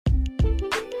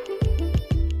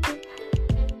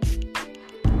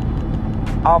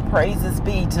All praises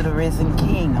be to the risen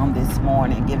King on this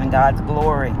morning, giving God's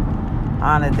glory,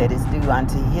 honor that is due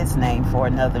unto his name for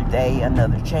another day,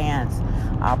 another chance,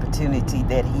 opportunity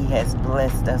that he has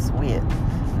blessed us with.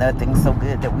 Nothing so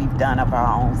good that we've done of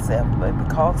our own self, but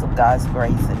because of God's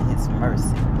grace and his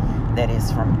mercy that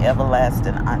is from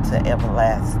everlasting unto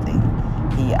everlasting,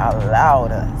 he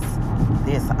allowed us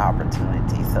this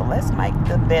opportunity. So let's make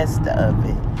the best of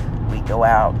it. We go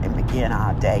out and begin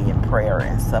our day in prayer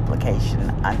and supplication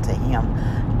unto him.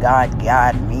 God,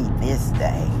 guide me this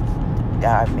day.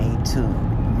 Guide me to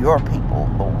your people,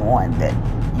 the one that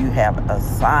you have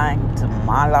assigned to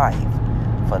my life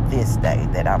for this day,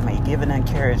 that I may give an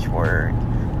encouraged word,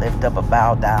 lift up a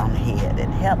bowed down head,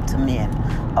 and help to mend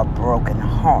a broken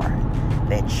heart,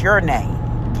 that your name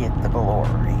get the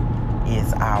glory,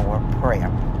 is our prayer.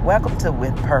 Welcome to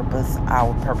With Purpose,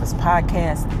 Our Purpose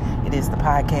podcast. It is the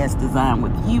podcast designed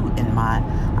with you in mind,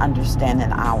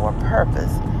 understanding our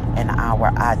purpose and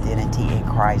our identity in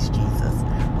Christ Jesus.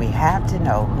 We have to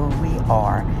know who we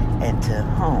are and to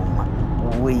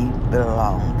whom we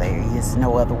belong. There is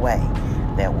no other way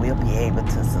that we'll be able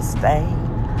to sustain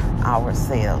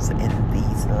ourselves in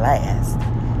these last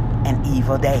and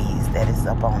evil days that is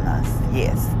upon us.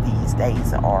 Yes, these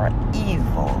days are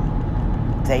evil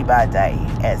day by day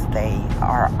as they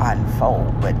are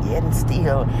unfold, but yet and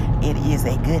still it is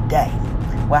a good day.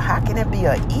 Well, how can it be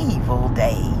an evil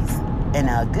days and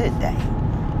a good day?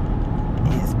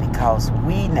 It is because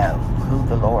we know who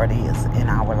the Lord is in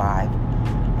our life,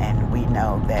 and we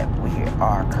know that we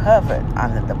are covered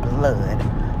under the blood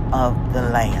of the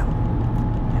Lamb.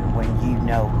 And when you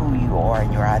know who you are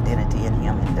and your identity in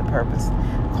him and the purpose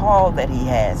call that he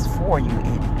has for you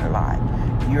in your life,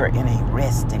 you're in a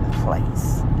resting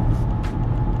place.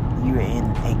 You're in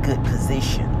a good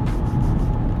position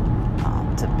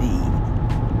to be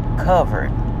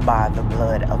covered by the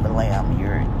blood of the Lamb.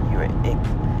 You're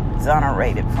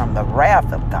exonerated from the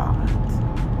wrath of God.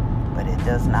 But it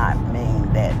does not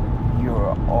mean that you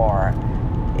are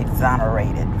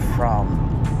exonerated from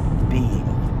being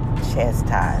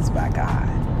chastised by God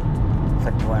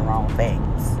for doing wrong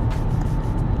things.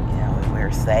 You know,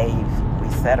 we're saved, we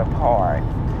set apart.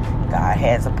 God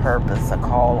has a purpose, a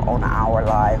call on our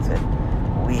lives, and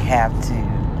we have to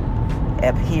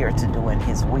adhere to doing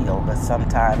his will. But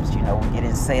sometimes, we get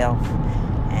in self,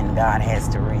 and God has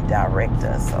to redirect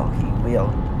us. So he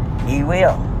will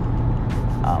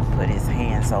put his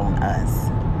hands on us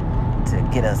to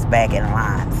get us back in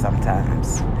line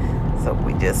sometimes. So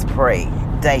we just pray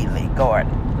daily, God,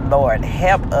 Lord,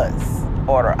 help us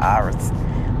order our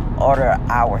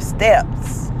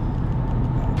steps,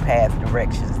 path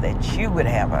directions that you would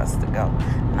have us to go,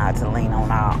 not to lean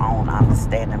on our own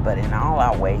understanding, but in all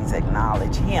our ways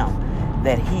acknowledge him,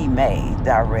 that he may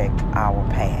direct our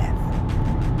path.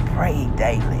 Pray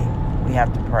daily. We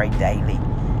have to pray daily.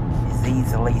 It's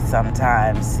easily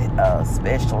sometimes,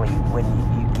 especially when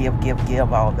you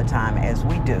give all the time as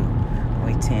we do,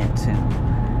 we tend to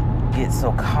get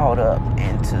so caught up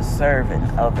into serving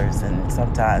others, and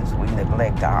sometimes we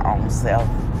neglect our own self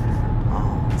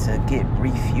to get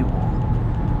refueled,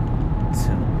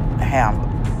 to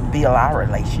build our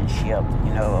relationship,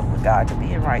 with God, to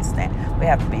be in right standing. We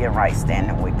have to be in right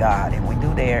standing with God, and we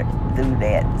do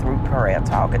that through prayer,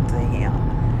 talking to him,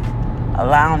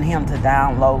 allowing him to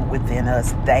download within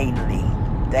us daily.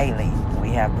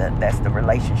 That's the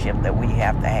relationship that we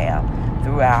have to have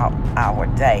throughout our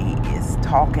day, is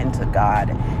talking to God,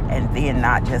 and then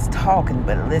not just talking,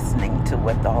 but listening to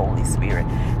what the Holy Spirit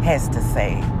has to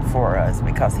say for us,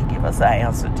 because he gives us an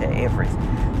answer to every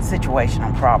situation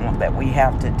and problem that we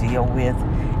have to deal with,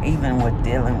 even with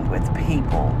dealing with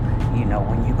people.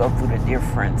 When you go through the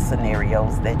different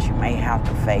scenarios that you may have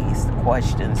to face, the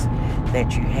questions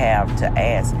that you have to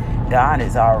ask, God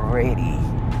is already,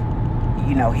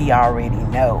 he already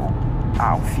know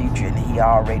our future, and he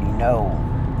already know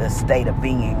the state of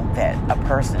being that a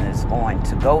person is going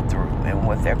to go through and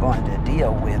what they're going to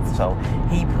deal with. So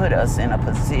he put us in a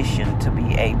position to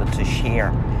be able to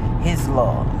share his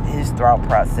love, his thought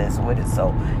process with it.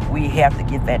 So we have to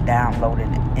get that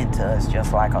downloaded into us,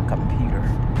 just like a computer.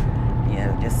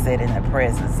 Just sit in the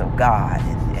presence of God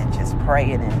and just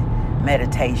praying and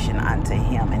meditation unto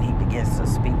him, and he begins to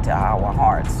speak to our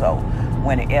hearts. So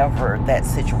whenever that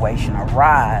situation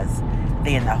arises,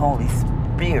 then the Holy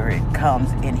Spirit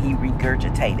comes and he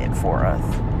regurgitates it for us.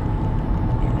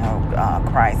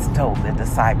 Christ told the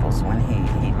disciples when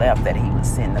he left that he would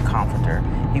send the Comforter.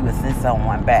 He would send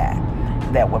someone back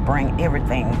that would bring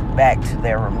everything back to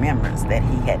their remembrance that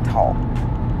he had taught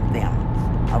them.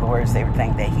 In other words,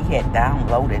 everything that he had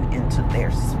downloaded into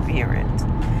their spirit,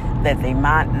 that they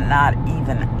might not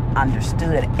even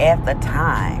understood at the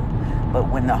time. But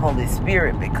when the Holy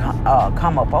Spirit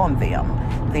come upon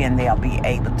them, then they'll be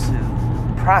able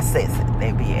to process it.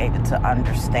 They'll be able to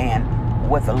understand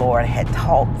what the Lord had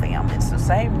taught them. It's the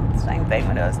same thing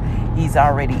with us. He's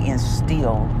already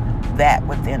instilled that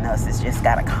within us. It's just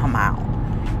got to come out.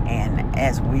 And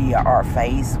as we are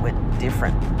faced with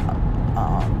different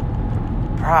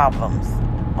problems,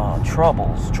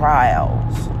 troubles,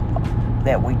 trials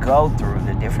that we go through,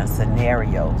 the different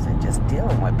scenarios, and just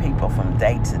dealing with people from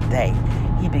day to day,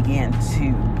 He began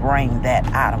to bring that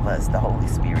out of us. The Holy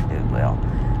Spirit do. Well,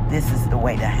 this is the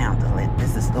way to handle it.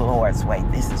 This is the Lord's way.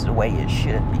 This is the way it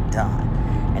should be done.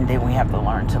 And then we have to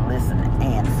learn to listen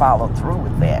and follow through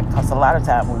with that. Because a lot of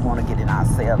times we want to get in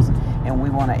ourselves and we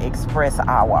want to express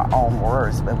our own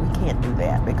words, but we can't do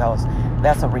that because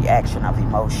that's a reaction of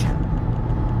emotion.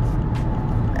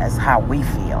 That's how we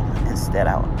feel instead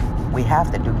of, we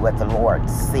have to do what the Lord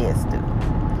says do.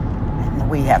 And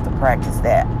we have to practice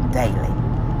that daily,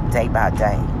 day by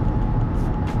day,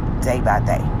 day by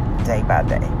day, day by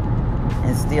day.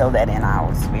 Instill that in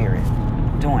our spirit,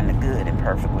 doing the good and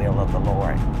perfect will of the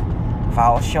Lord.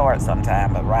 Fall short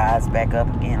sometime, but rise back up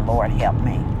again. Lord, help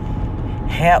me.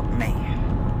 Help me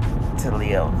to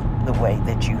live the way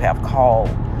that you have called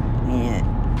me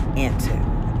into.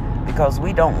 Because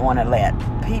we don't want to let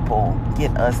people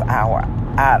get us out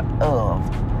of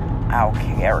our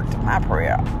character. My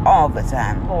prayer all the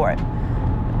time, Lord,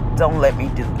 don't let me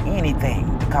do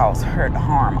anything to cause hurt,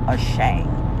 harm, or shame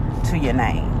to your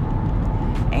name.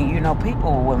 And you know,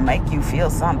 people will make you feel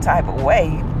some type of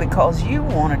way because you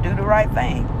want to do the right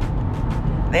thing.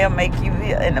 They'll make you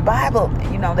feel, in the Bible,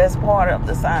 you know, that's part of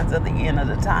the signs of the end of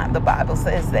the time. The Bible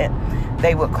says that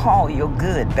they will call your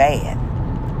good bad,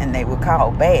 and they will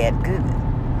call bad good.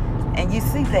 And you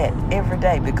see that every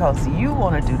day because you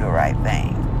want to do the right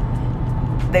thing.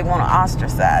 They want to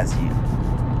ostracize you.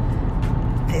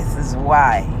 This is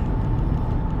why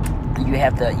you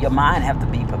have to, your mind have to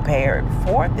be prepared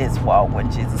for this walk. When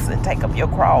Jesus said, take up your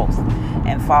cross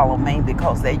and follow me,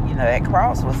 because they, you know, that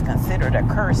cross was considered a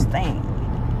cursed thing.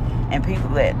 And people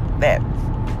that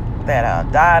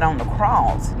died on the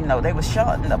cross, you know, they were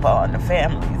shunned upon, the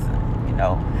families, you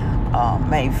know,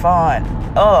 made fun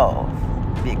of,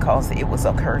 because it was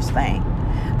a cursed thing.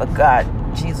 But God,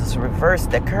 Jesus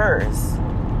reversed the curse,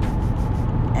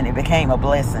 and it became a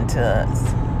blessing to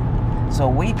us. So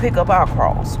we pick up our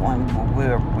cross when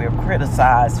we're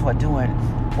criticized for doing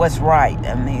what's right.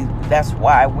 I mean, that's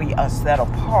why we are set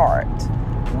apart.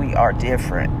 We are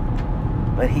different.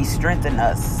 But He strengthened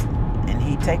us, and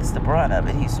He takes the brunt of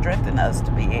it. He strengthened us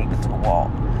to be able to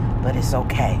walk. But it's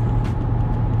okay.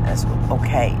 That's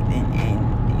okay. And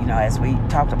you know, as we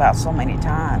talked about so many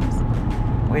times,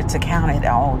 we're to count it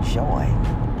all joy.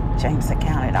 James said,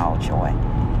 count it all joy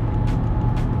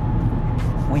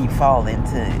when you fall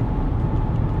into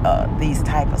these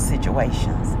type of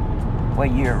situations where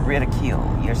you're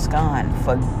ridiculed, you're scorned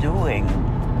for doing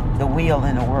the will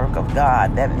and the work of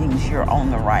God. That means you're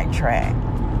on the right track.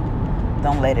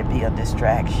 Don't let it be a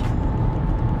distraction.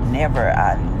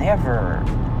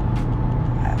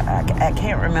 I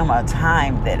can't remember a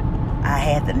time that I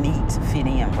had the need to fit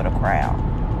in with a crowd.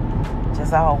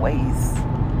 Just always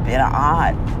been an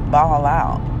odd ball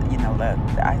out. You know,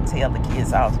 I tell the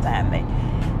kids all the time,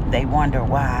 they wonder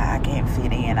why I can't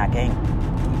fit in. I can't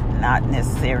not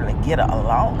necessarily get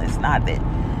along. It's not that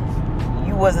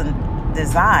you wasn't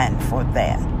designed for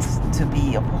that, to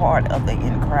be a part of the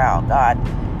in crowd. God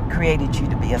created you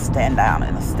to be a stand down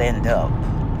and a stand up.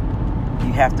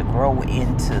 You have to grow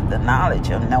into the knowledge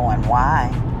of knowing why,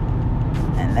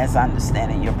 and that's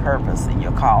understanding your purpose and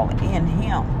your call in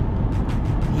Him.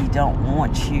 He don't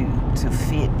want you to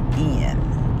fit in.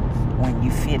 When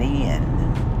you fit in,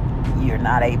 you're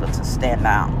not able to stand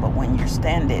out. But when you're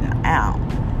standing out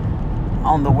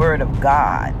on the Word of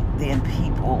God, then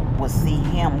people will see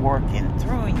Him working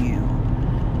through you.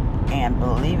 And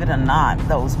believe it or not,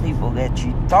 those people that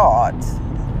you thought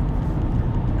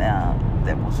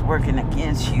that was working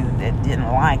against you, that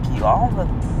didn't like you,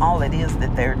 all it is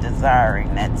that they're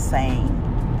desiring, that same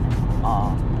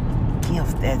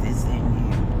gift that is in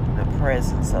you, the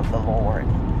presence of the Lord,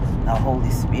 the Holy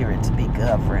Spirit, to be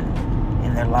governed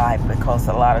in their life. Because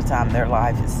a lot of time their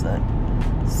life is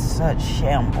such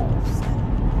shambles,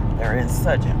 and they're in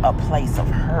such a place of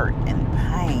hurt and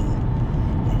pain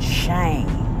and shame.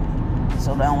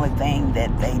 So the only thing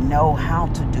that they know how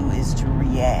to do is to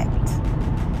react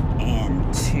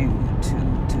and to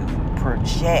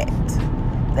project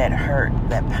that hurt,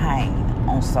 that pain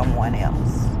on someone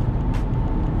else.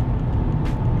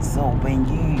 So when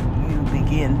you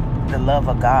begin the love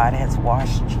of God has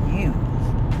washed you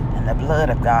and the blood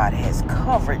of God has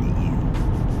covered you,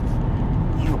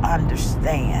 you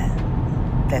understand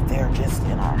that they're just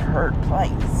in a hurt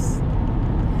place.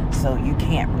 So you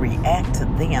can't react to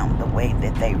them the way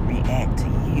that they react to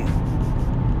you.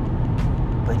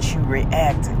 But you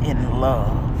react in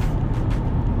love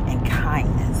and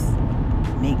kindness,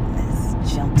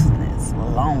 meekness, gentleness,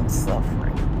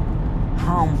 long-suffering,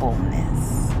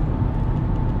 humbleness.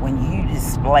 When you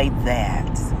display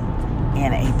that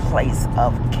in a place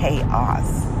of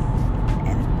chaos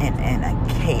and a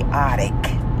chaotic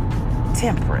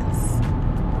temperance,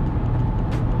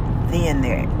 then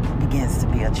there begins to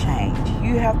be a change.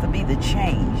 You have to be the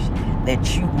change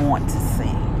that you want to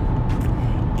see.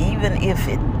 Even if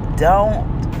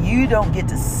you don't get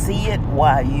to see it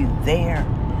while you're there,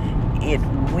 it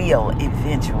will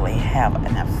eventually have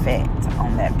an effect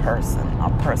on that person or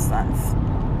person's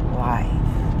life.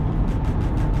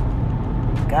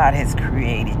 God has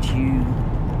created you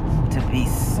to be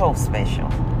so special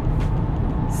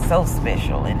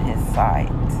in His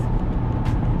sight,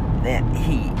 that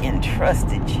He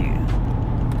entrusted you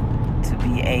to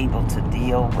be able to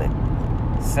deal with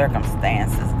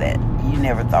circumstances that you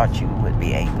never thought you would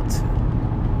be able to.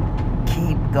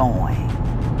 Keep going.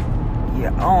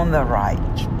 You're on the right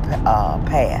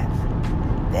path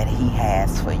that He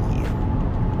has for you.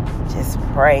 Just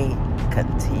pray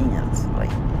continuously.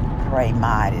 Pray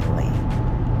mightily.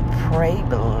 Pray,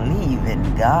 believe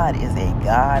in God is a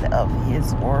God of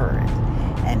His word,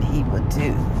 and He would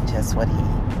do just what He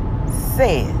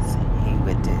says He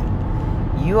would do.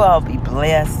 You all be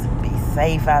blessed. Be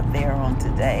safe out there on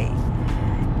today.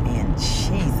 In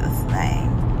Jesus' name.